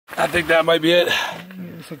I think that might be it.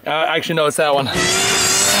 Actually, no, it's that one. You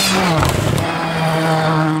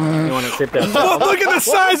want to tip that? Oh, look at the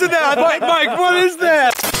size of that! Mike, what is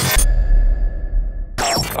that?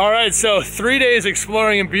 All right, so 3 days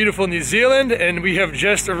exploring in beautiful New Zealand, and we have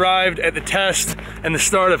just arrived at the test and the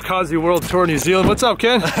start of Cossie World Tour New Zealand. What's up,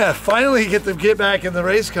 Ken? Finally get back in the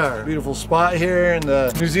race car. Beautiful spot here in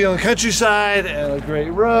the New Zealand countryside and a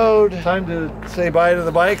great road. Time to say bye to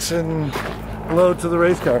the bikes and hello to the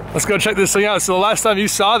race car. Let's go check this thing out. So the last time you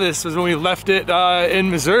saw this was when we left it in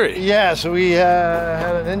Missouri. Yeah, so we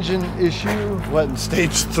had an engine issue, in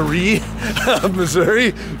stage 3 of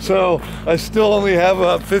Missouri. So I still only have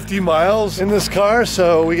about 50 miles in this car.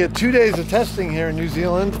 So we get 2 days of testing here in New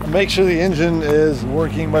Zealand. Make sure the engine is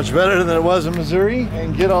working much better than it was in Missouri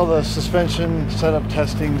and get all the suspension setup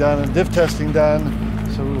testing done and diff testing done.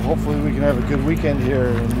 So hopefully we can have a good weekend here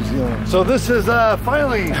in New Zealand. So this is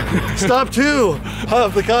finally stop 2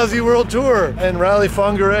 of the Cossie World Tour and Rally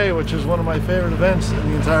Whangarei, which is one of my favorite events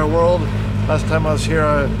in the entire world. Last time I was here,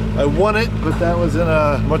 I won it, but that was in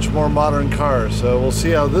a much more modern car. So we'll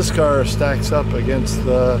see how this car stacks up against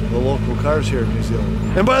the local cars here in New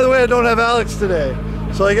Zealand. And by the way, I don't have Alex today.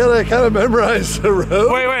 So I gotta kind of memorize the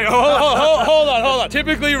road. Wait, hold on.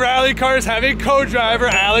 Typically rally cars have a co-driver.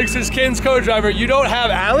 Alex is Ken's co-driver. You don't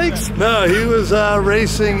have Alex? No, he was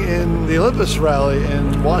racing in the Olympus Rally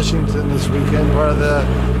in Washington this weekend, part of the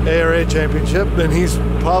ARA Championship, and he's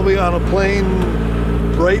probably on a plane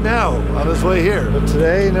right now on his way here. But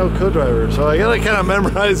today, no co-driver. So I gotta kind of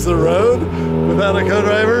memorize the road without a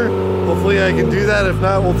co-driver. Hopefully I can do that. If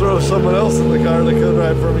not, we'll throw someone else in the car to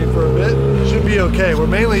co-drive for me for a bit. Should be okay. We're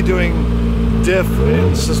mainly doing diff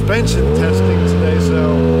and suspension testing today,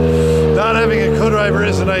 so not having a co-driver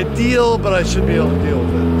isn't ideal, but I should be able to deal with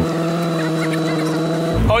it.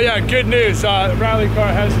 Oh yeah, good news. Rally car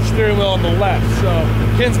has the steering wheel on the left, so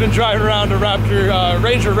Ken's been driving around a Raptor,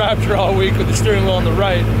 Ranger Raptor all week with the steering wheel on the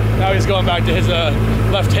right. Now he's going back to his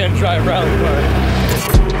left-hand drive rally car.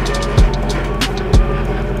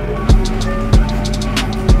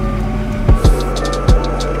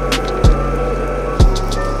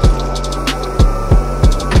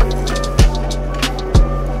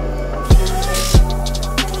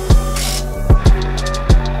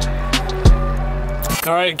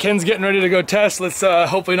 All right, Ken's getting ready to go test. Let's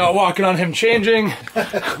hopefully not walking on him changing.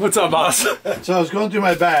 What's up, boss? So I was going through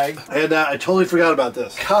my bag and I totally forgot about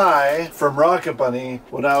this. Kai from Rocket Bunny,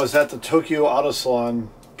 when I was at the Tokyo Auto Salon,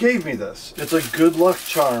 gave me this. It's a good luck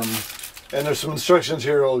charm. And there's some instructions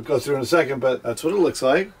here we'll go through in a second, but that's what it looks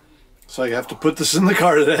like. So I have to put this in the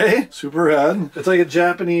car today. Super rad. It's like a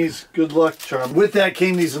Japanese good luck charm. With that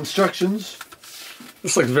came these instructions.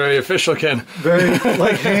 This looks very official, Ken. Very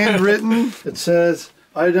like handwritten. It says,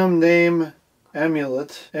 item name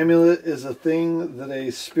amulet. Amulet is a thing that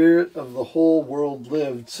a spirit of the whole world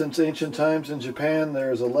lived. Since ancient times in Japan,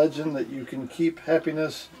 there is a legend that you can keep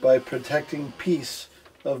happiness by protecting peace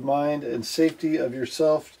of mind and safety of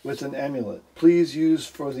yourself with an amulet. Please use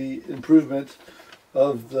for the improvement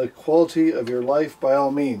of the quality of your life by all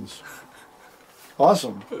means.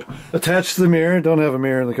 Awesome. Attached to the mirror. Don't have a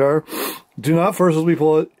mirror in the car. Do not forcibly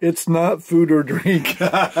pull it. It's not food or drink.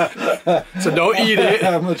 So don't eat it.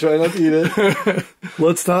 I'm going to try not to eat it.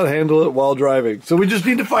 Let's not handle it while driving. So we just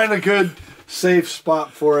need to find a good, safe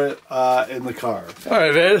spot for it in the car. All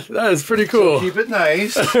right, man. That is pretty cool. So keep it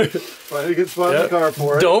nice. Find a good spot in the car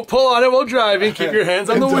for it. Don't pull on it while driving. Keep your hands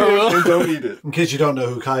on the wheel. And don't eat it. In case you don't know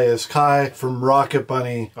who Kai is, Kai from Rocket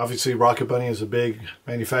Bunny. Obviously, Rocket Bunny is a big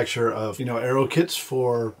manufacturer of, aero kits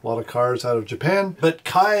for a lot of cars out of Japan. But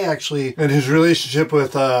Kai actually, and his relationship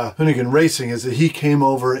with Hoonigan Racing is that he came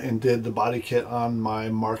over and did the body kit on my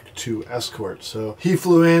Mark II Escort. So he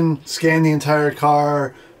flew in, scanned the entire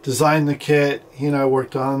car, designed the kit. He and I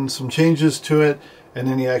worked on some changes to it, and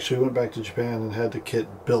then he actually went back to Japan and had the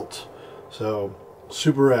kit built. So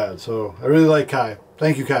super rad. So I really like Kai.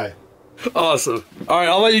 Thank you, Kai. Awesome. All right,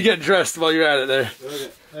 I'll let you get dressed while you're at it there. Okay,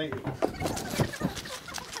 thank you.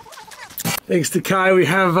 Thanks to Kai, we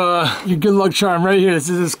have your good luck charm right here. This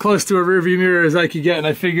is as close to a rearview mirror as I could get, and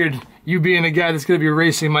I figured you being a guy that's going to be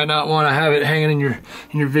racing might not want to have it hanging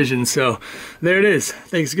in your vision. So there it is.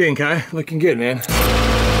 Thanks again, Kai. Looking good, man.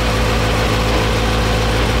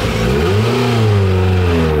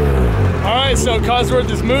 So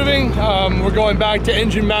Cosworth is moving. We're going back to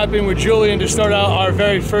engine mapping with Julian to start out our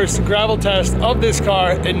very first gravel test of this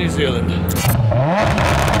car in New Zealand.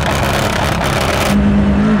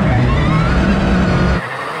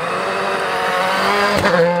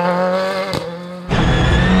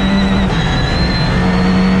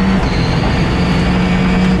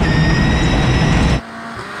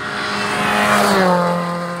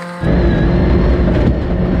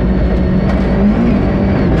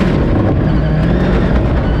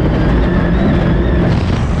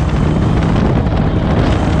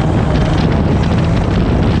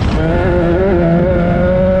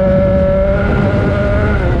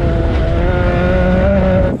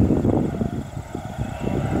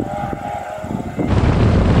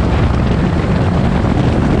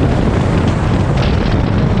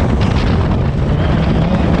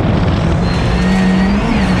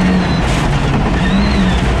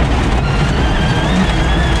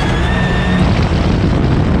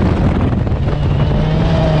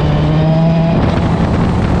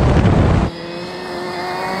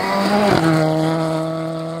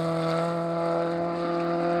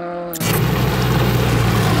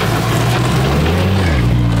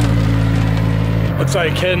 Looks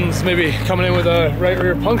like Ken's maybe coming in with a right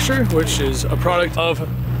rear puncture, which is a product of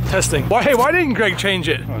testing. Hey, why didn't Greg change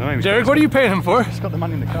it? Derek, what are you paying him for? He's got the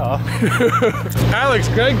money in the car. Alex,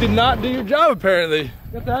 Greg did not do your job apparently.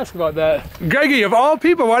 You have to ask about that. Greggy, of all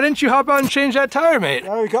people, why didn't you hop on and change that tire, mate?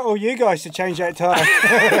 Oh, we got all you guys to change that tire.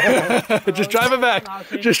 Just drive it back.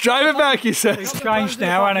 Just drive it back, he says. It's changed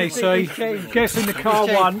now, hasn't he? So he gets in the car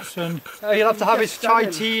once and... He'll have to have his chai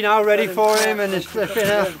tea now ready for him and his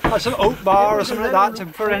some oat bar or something like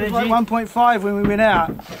that for energy. Like 1.5 when we went out.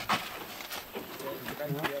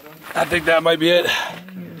 I think that might be it.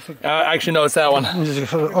 Actually, no, it's that one. No,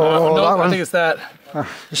 that one? I think it's that.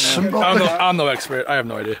 I'm no expert. I have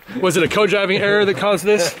no idea. Was it a co-driving error that caused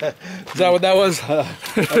this? Is that what that was? I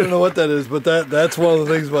don't know what that is, but that's one of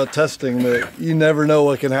the things about testing, that you never know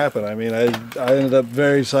what can happen. I mean, I ended up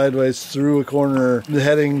very sideways through a corner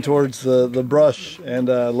heading towards the brush, and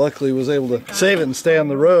luckily was able to save it and stay on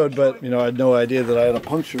the road, but you know, I had no idea that I had a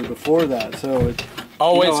puncture before that, so it...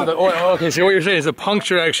 Oh wait, okay, so what you're saying is the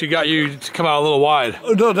puncture actually got you to come out a little wide.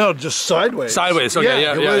 Oh, no, just sideways. Sideways, okay,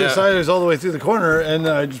 yeah. Sideways all the way through the corner, and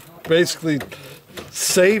I just basically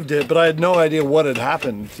saved it, but I had no idea what had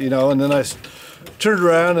happened, you know, and then I turned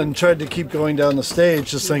around and tried to keep going down the stage,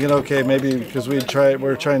 just thinking, okay, maybe because we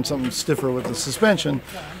were trying something stiffer with the suspension,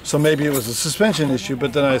 so maybe it was a suspension issue,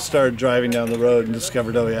 but then I started driving down the road and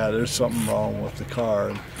discovered, oh yeah, there's something wrong with the car,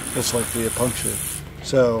 and it's likely a puncture.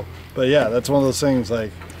 So, but yeah, that's one of those things,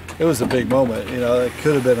 like, it was a big moment, you know, it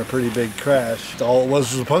could have been a pretty big crash. All it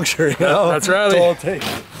was a puncture, you know? That's right. That's all it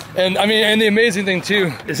takes. And I mean, and the amazing thing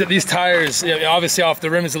too, is that these tires, you know, obviously off the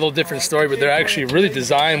rim is a little different story, but they're actually really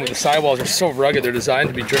designed with the sidewalls. They're so rugged, they're designed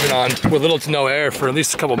to be driven on with little to no air for at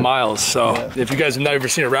least a couple miles. So if you guys have never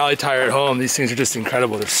seen a rally tire at home, these things are just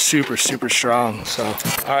incredible. They're super, super strong. So,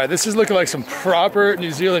 all right, this is looking like some proper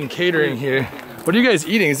New Zealand catering here. What are you guys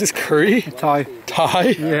eating? Is this curry? Thai. Thai?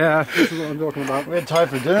 Yeah, this is what I'm talking about. We had Thai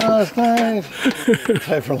for dinner last night.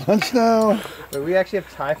 Thai for lunch now. Wait, we actually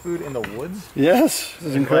have Thai food in the woods? Yes, this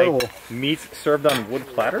is incredible. Like, meat served on wood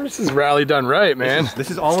platters? This is rally done right, man. This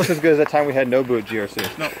is almost as good as that time we had Nobu at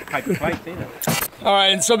GRC. No, quite either. All right,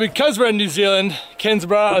 and so because we're in New Zealand, Ken's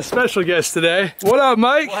brought a special guest today. What up,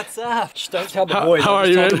 Mike? What's up? Just don't tell the boys. How are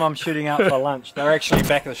you, I told man? them I'm shooting out for lunch. They're actually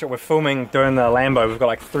back at the shop. We're filming during the Lambo. We've got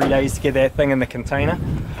like 3 days to get that thing in the container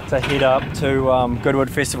to head up to Goodwood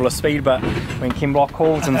Festival of Speed, but when Ken Block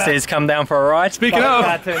calls and says come down for a ride, Speaking of,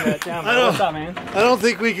 I turn that down. What's up, man? I don't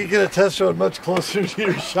think we could get a test road much closer to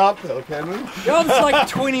your shop though, can we? Yeah, it's like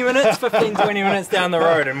 20 minutes, 15, 20 minutes down the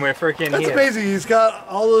road and we're freaking That's here. amazing. He's got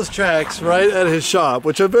all those tracks right at his shop,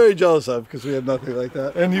 which I'm very jealous of because we have nothing like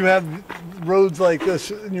that. And you have roads like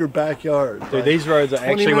this in your backyard. Dude, these roads are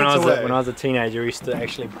actually, when I away. was a teenager, we used to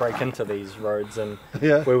actually break into these roads and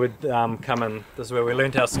Yeah. we would come in. This is where we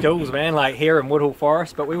learned our skills, man, like here in Woodhull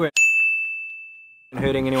Forest, but we weren't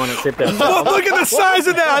hurting anyone except ourselves. oh, look at the size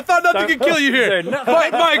of that! I thought nothing could kill you here. Dude, no.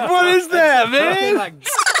 Mike, what is that, man?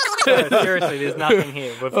 No, seriously, there's nothing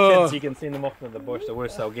here. With kids, you can send them off into the bush. The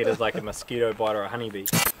worst they'll get is like a mosquito bite or a honeybee.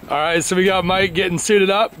 All right, so we got Mike getting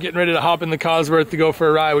suited up, getting ready to hop in the Cosworth to go for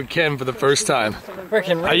a ride with Ken for the first time.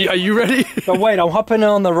 Freaking Are you ready? But wait, I'm hopping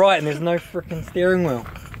on the right and there's no freaking steering wheel.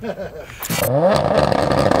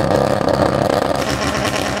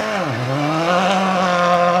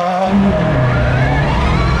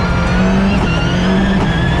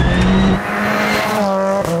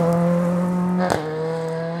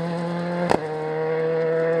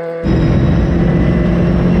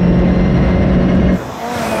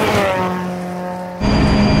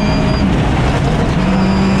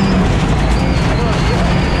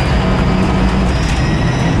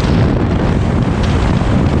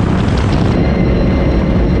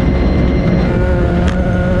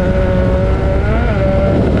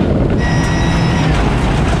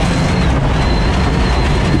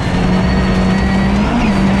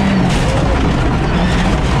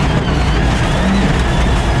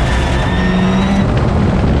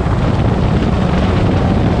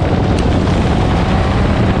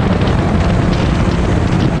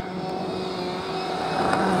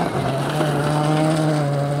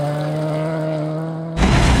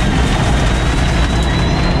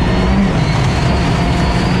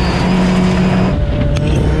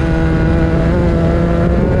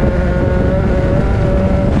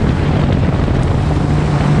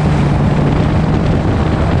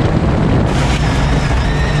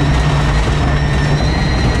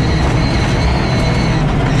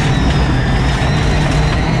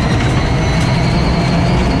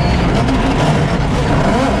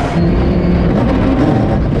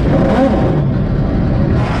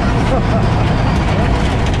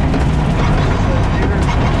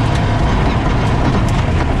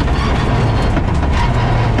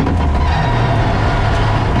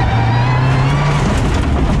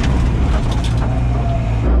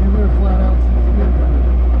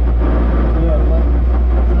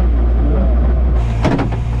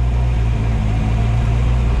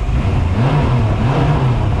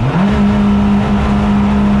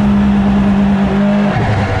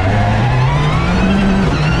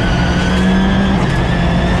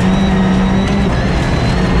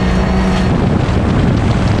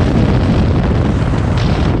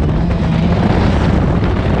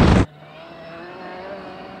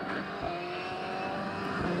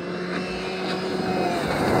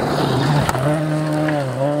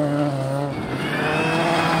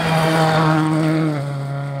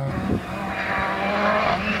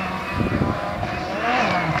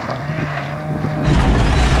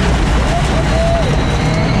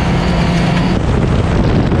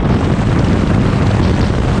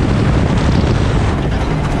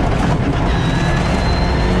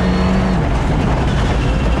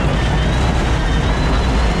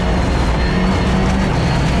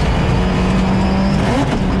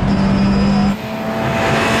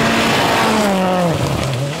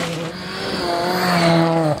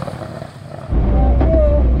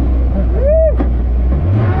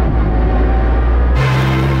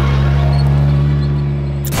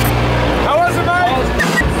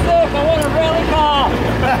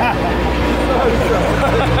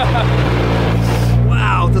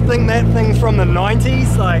 the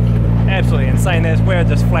 90s, like absolutely insane. We're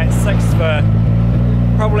just flat 6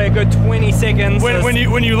 for probably a good 20 seconds. When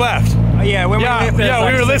you left. Yeah, when we left, we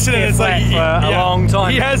like were listening. It's like for a long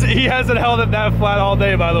time. He hasn't held it that flat all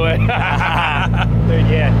day, by the way.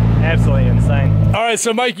 Dude, yeah, absolutely insane. All right,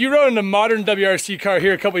 so Mike, you rode in a modern WRC car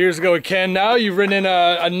here a couple years ago with Ken. Now you've ridden in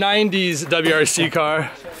a 90s WRC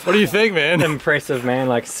car. What do you think, man? Impressive, man.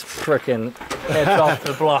 Like freaking heads off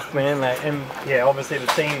the block, man. Like, and yeah, obviously the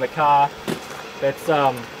team, the car. That's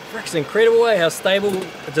it's incredible how stable,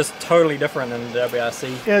 just totally different than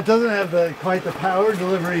WRC. Yeah, it doesn't have quite the power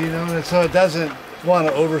delivery, you know, and so it doesn't want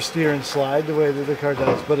to oversteer and slide the way that the car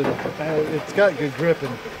does, but it's got good grip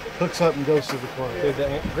and hooks up and goes to the corner. Dude,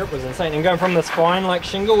 the grip was insane. And going from this fine like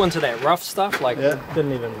shingle into that rough stuff, like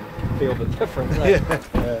didn't even feel the difference. Eh?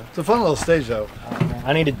 Yeah. It's a fun little stage though.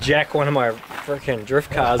 I need to jack one of my freaking drift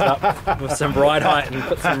cars up with some ride height and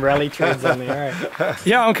put some rally treads on there. Right?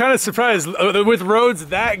 Yeah, I'm kind of surprised with roads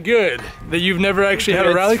that good that you've never actually had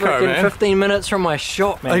a rally car, man. 15 minutes from my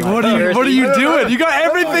shop, man. Like what are you doing? You got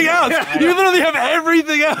everything else. You literally have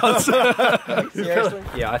everything else. Seriously?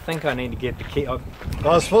 Yeah, I think I need to get the key. I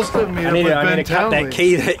was supposed to meet up with Ben I need to cut Townley. that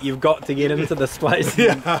key that you've got to get into this place.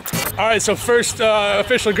 Yeah. All right, so first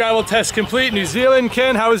official gravel test complete. New Zealand.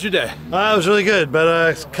 Ken, how was your day? It was really good, but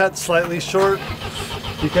cut slightly short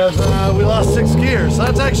because we lost 6 gears. So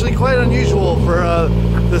that's actually quite unusual for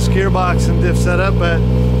this gearbox and diff setup, but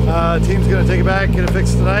team's gonna take it back, get it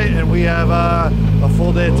fixed tonight, and we have a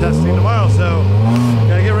full day of testing tomorrow. So